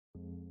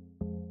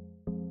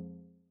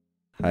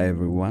Hi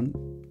everyone,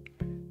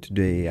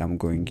 today I'm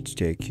going to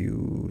take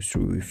you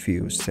through a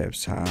few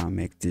steps how I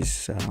make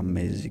this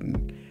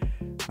amazing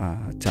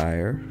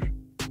tire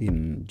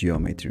in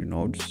geometry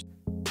nodes,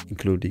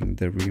 including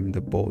the rim,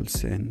 the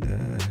bolts, and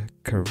the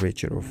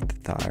curvature of the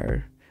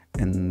tire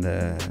and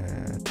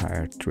the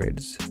tire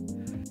treads.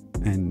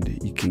 And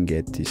you can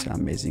get this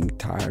amazing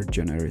tire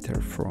generator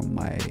from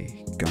my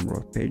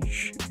Gumroad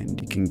page,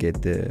 and you can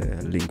get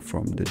the link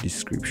from the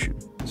description.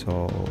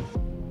 So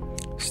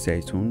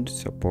stay tuned,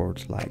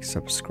 support, like,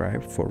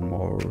 subscribe for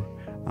more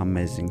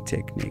amazing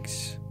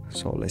techniques.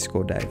 So let's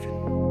go dive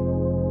in.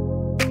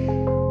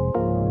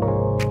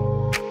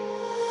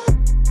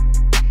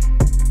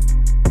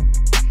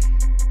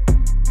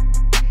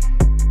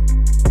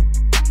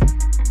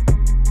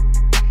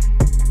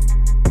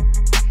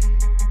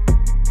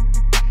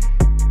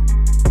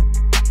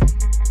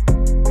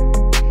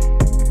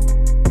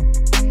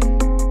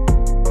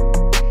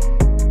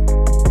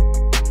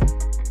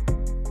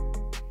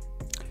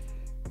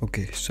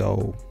 Okay,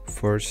 so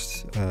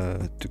first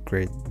to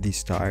create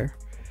this tire,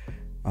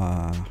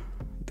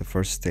 the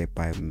first step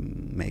I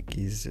make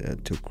is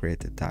to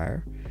create a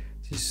tire.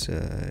 This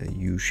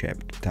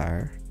U-shaped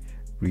tire,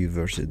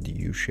 reversed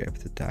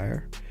U-shaped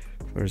tire.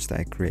 First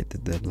I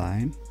created the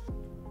line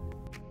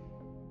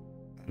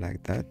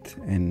like that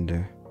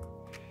and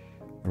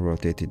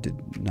rotated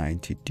it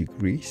 90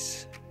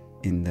 degrees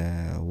in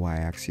the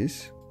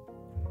y-axis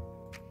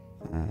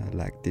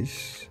like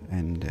this,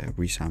 and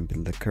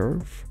resample the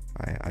curve.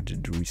 I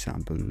added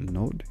resample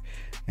node,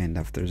 and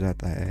after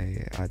that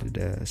I added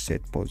a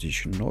set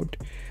position node,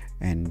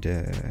 and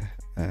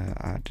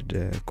added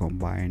a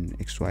combine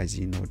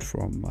XYZ node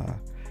from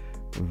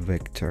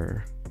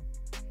vector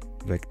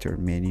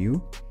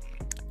menu,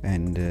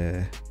 and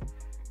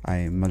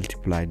I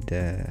multiplied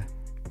the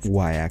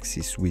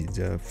y-axis with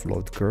the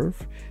float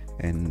curve,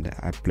 and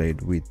I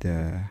played with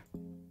the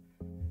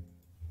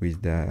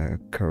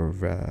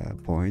curve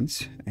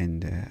points,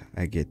 and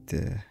I get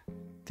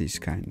this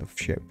kind of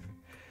shape.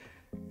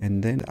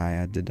 And then I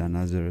added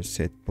another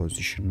set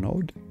position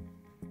node,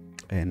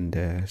 and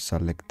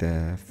select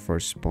the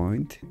first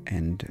point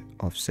and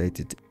offset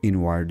it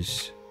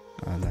inwards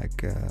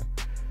like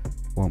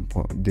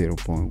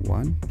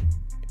 0.1,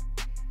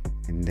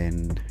 and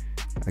then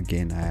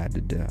again I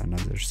added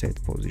another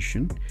set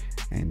position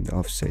and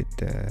offset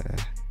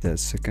the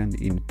second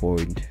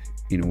endpoint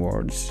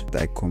inwards.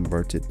 I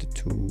converted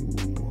to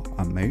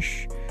a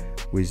mesh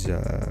with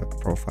a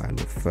profile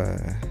of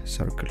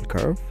circle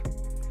curve,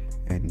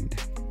 and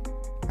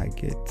I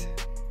get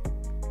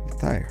the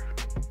tire.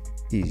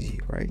 Easy,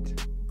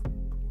 right?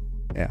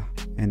 Yeah.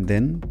 And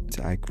then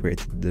I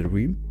created the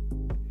rim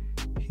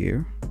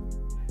here.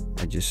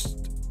 I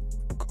just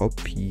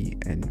copy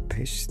and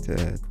paste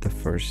the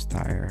first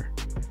tire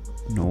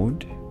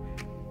node,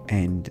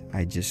 and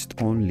I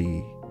just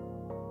only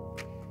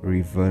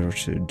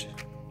reversed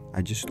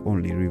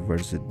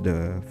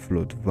the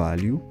float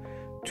value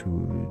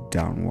to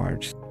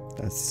downwards.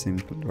 That's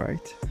simple,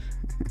 right?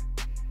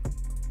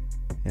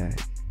 Yeah,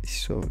 it's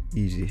so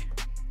easy.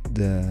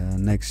 The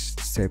next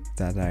step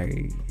that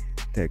I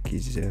take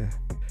is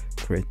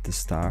create the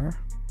star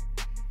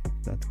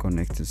that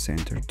connects the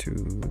center to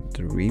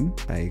the rim.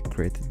 I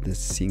created the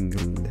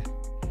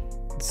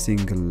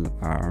single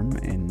arm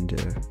and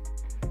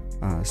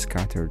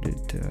scattered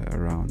it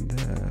around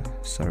the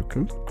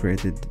circle.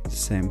 Created the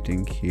same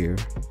thing here,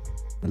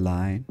 the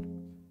line,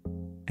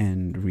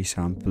 and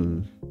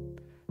resample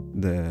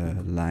the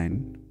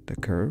line, the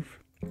curve,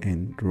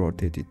 and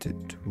rotate it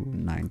to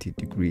 90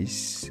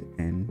 degrees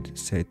and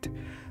set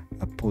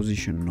a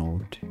position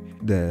node,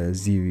 the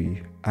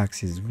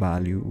z-axis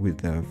value with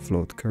the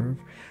float curve,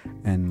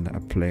 and I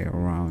play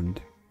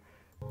around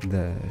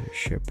the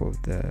shape of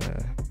the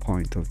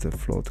point of the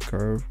float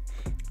curve,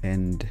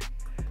 and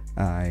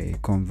I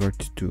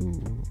convert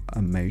to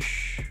a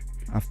mesh.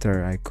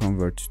 After I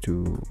convert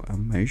to a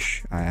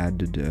mesh, I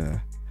added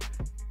a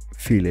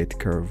fillet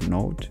curve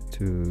node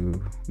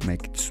to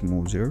make it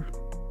smoother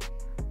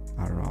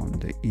around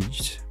the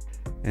edge,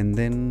 and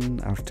then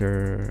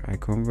after I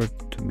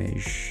convert to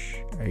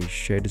mesh, I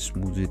shade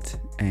smooth it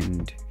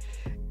and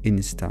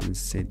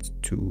instance it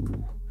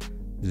to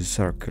the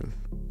circle.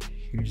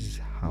 Here's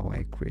how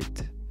I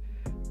create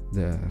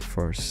the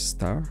first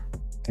star,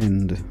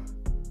 and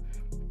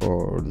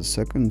for the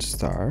second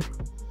star,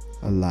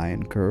 a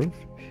line curve,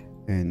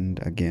 and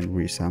again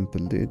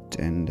resampled it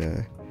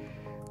and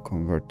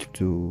convert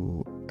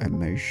to a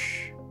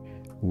mesh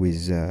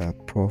with a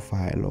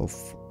profile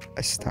of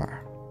a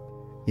star.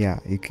 Yeah,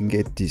 you can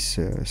get this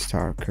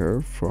star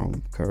curve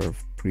from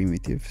curve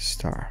primitive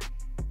star.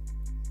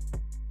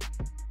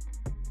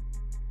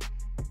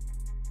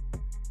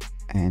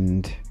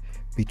 And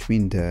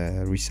between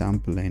the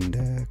resample and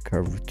the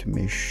curve to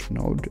mesh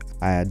node,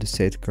 I add the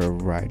set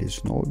curve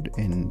radius node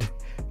and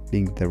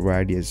link the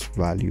radius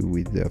value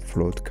with the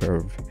float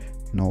curve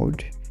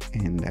node,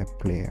 and I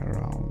play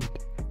around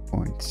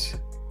points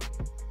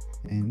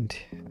and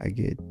I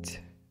get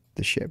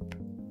the shape.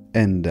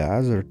 And the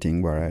other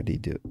thing what I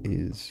did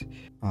is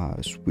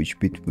switch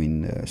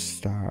between the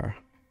star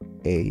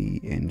A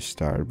and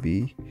star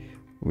B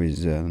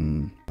with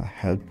a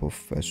help of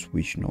a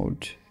switch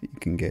node. You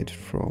can get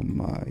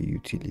from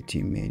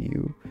utility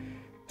menu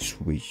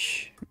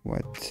switch.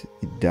 What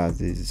it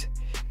does is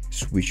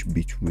switch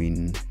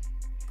between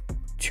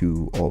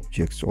two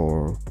objects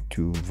or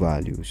two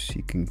values.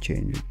 You can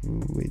change it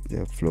with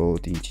the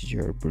float,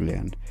 integer,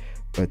 boolean,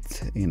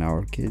 but in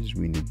our case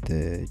we need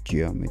the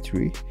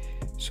geometry,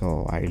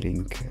 so I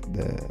link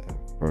the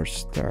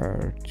first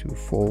star to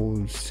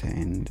false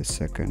and the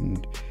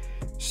second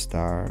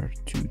star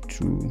to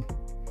true.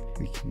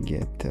 We can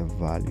get a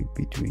value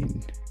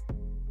between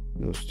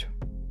those two.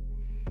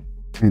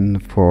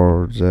 And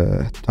for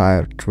the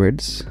tire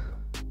threads,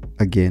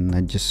 again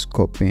I just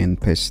copy and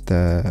paste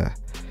the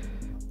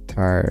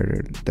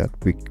tire that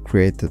we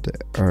created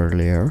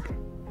earlier,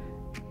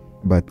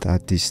 but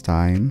at this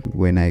time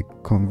when I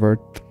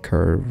convert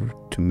curve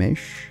to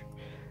mesh,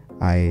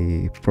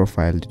 I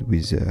profiled it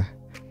with a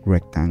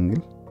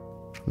rectangle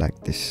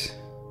like this,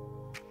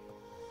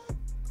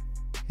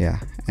 yeah,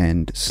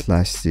 and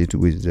sliced it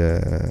with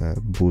a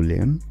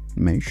boolean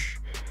mesh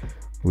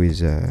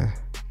with a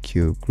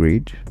cube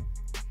grid.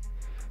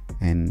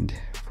 And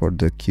for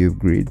the cube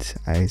grid,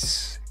 I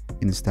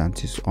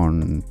instances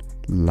on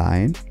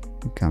line.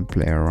 You can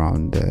play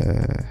around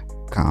the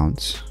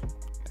counts,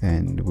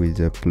 and with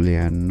the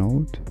boolean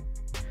node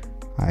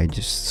I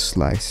just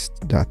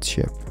sliced that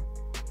shape,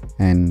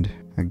 and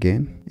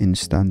again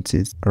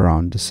instances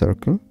around the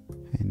circle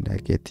and I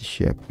get the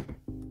shape.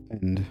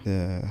 And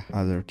the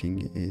other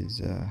thing is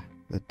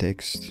the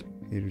text.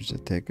 Here's the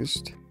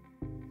text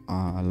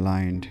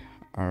aligned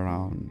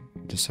around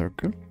the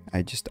circle.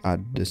 I just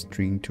add the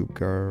string to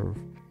curve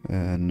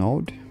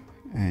node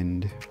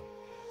and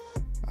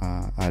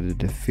added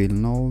the fill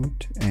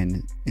node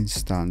and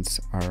instance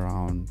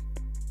around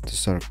the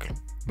circle.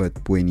 But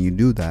when you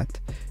do that,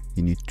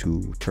 you need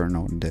to turn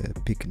on the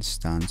pick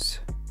instance,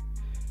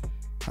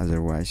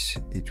 otherwise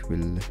it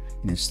will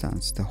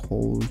instance the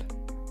whole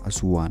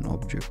as one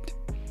object.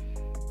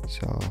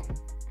 So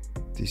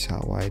this is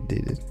how I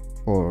did it.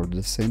 For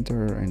the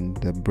center and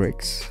the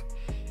brakes,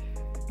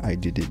 I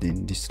did it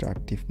in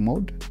destructive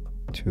mode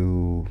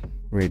to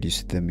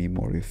reduce the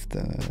memory of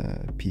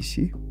the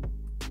PC.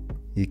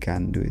 You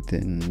can do it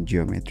in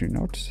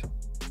geometrynodes.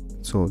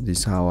 So this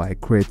is how I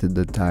created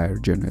the tire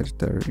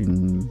generator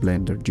in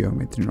Blender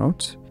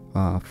geometrynodes.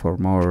 For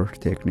more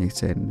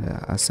techniques and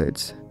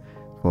assets,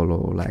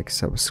 follow, like,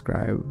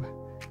 subscribe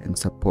and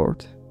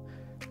support.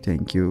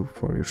 Thank you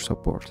for your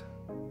support.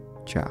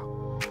 Ciao.